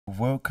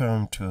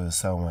welcome to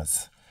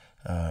Salmas.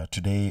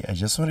 Today I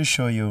just want to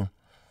show you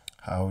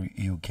how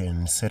you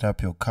can set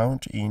up your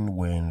count in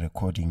when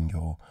recording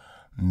your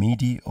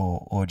MIDI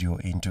or audio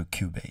into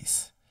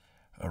Cubase.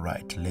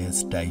 Alright,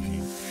 let's dive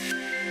in.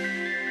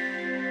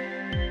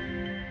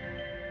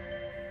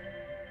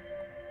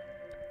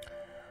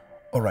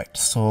 Alright,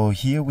 so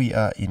here we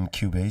are in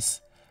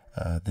Cubase.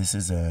 This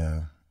is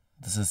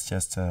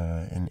just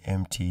an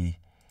empty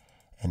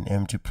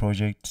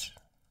project.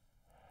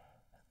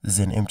 This is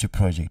an empty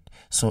project.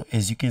 So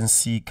as you can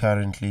see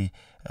currently,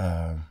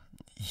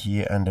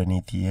 here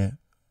underneath here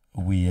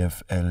we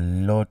have a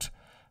lot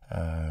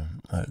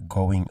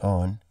going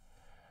on.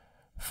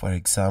 For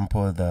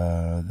example,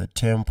 the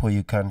tempo,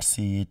 you can't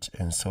see it,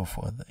 and so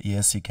forth.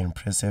 Yes, you can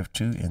press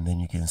F2 and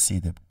then you can see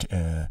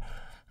the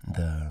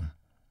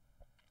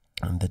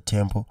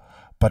tempo.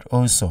 But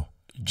also,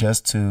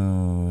 just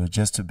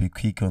to be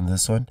quick on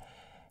this one,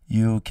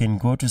 you can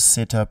go to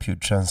set up your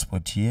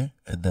transport here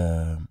at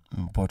the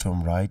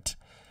bottom right,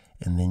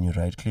 and then you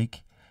right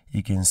click.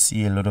 You can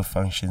see a lot of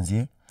functions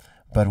here,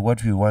 but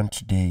what we want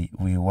today,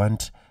 we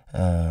want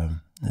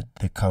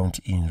the count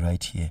in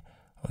right here.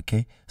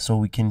 Okay, so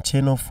we can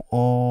turn off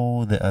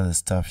all the other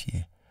stuff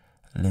here.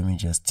 Let me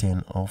just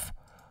turn off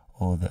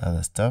all the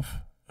other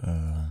stuff.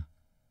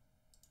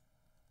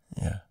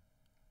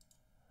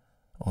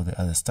 All the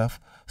other stuff.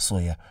 So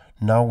yeah,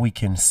 now we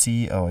can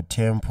see our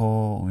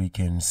tempo, we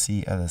can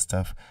see other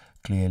stuff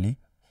clearly.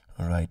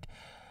 All right,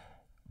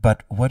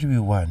 but what we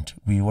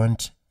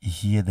want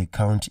here the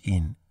count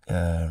in.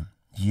 Here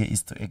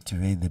is to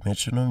activate the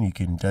metronome. You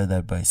can do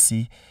that by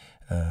C,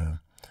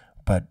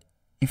 but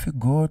if you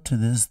go to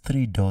these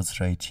three dots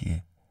right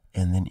here,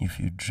 and then if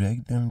you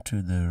drag them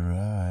to the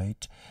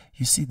right,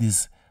 you see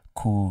these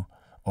cool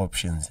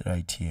options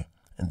right here,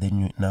 and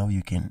then now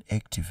you can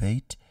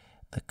activate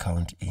the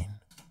count in.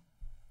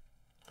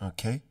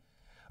 Okay,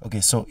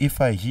 so if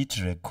I hit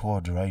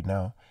record right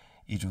now,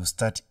 it will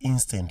start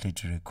instantly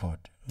to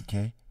record.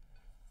 Okay,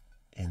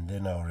 and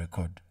then I'll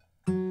record.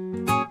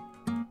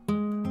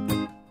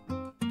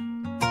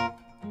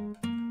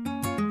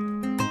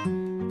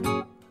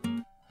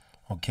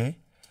 Okay,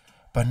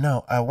 but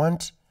now I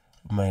want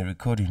my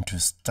recording to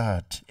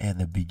start at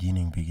the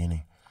beginning.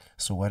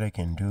 So what I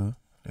can do,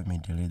 let me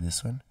delete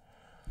this one.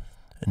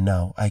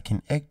 Now I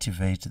can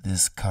activate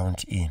this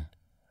count in,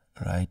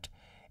 right?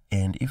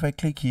 And if I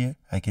click here,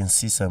 I can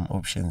see some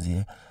options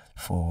here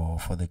for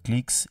the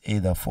clicks,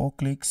 either 4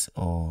 clicks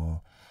or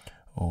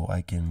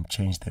I can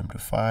change them to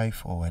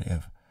 5 or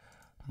whatever.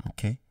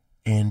 Okay,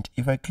 and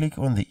if I click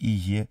on the E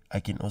here, I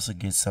can also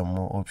get some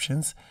more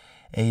options,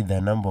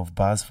 either number of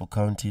bars for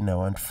counting. I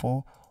want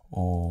 4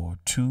 or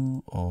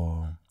 2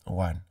 or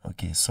 1.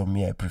 Okay, so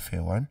me, I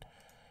prefer 1.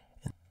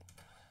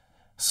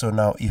 So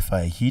now if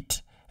I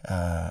hit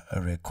a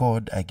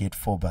record, I get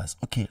 4 bars.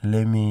 Okay,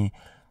 let me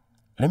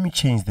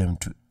change them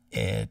to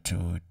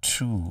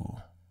 2.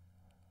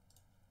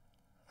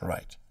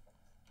 Right,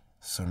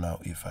 so now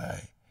if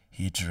I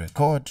hit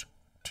record,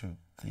 2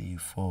 3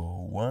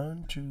 4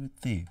 1 2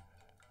 3.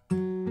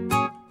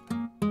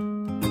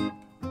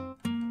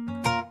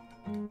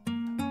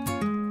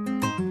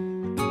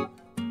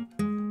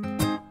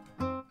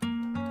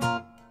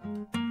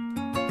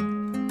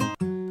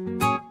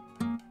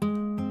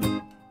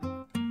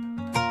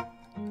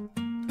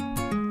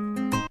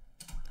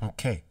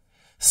 Okay,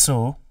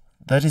 so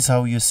that is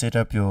how you set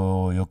up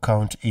your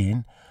count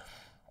in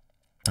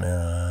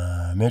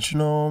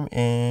metronome,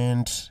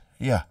 and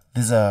yeah,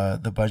 these are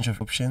the bunch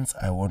of options.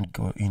 I won't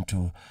go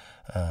into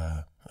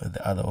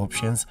the other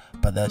options,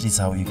 but that is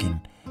how you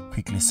can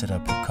quickly set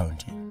up your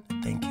count in.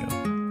 Thank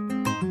you.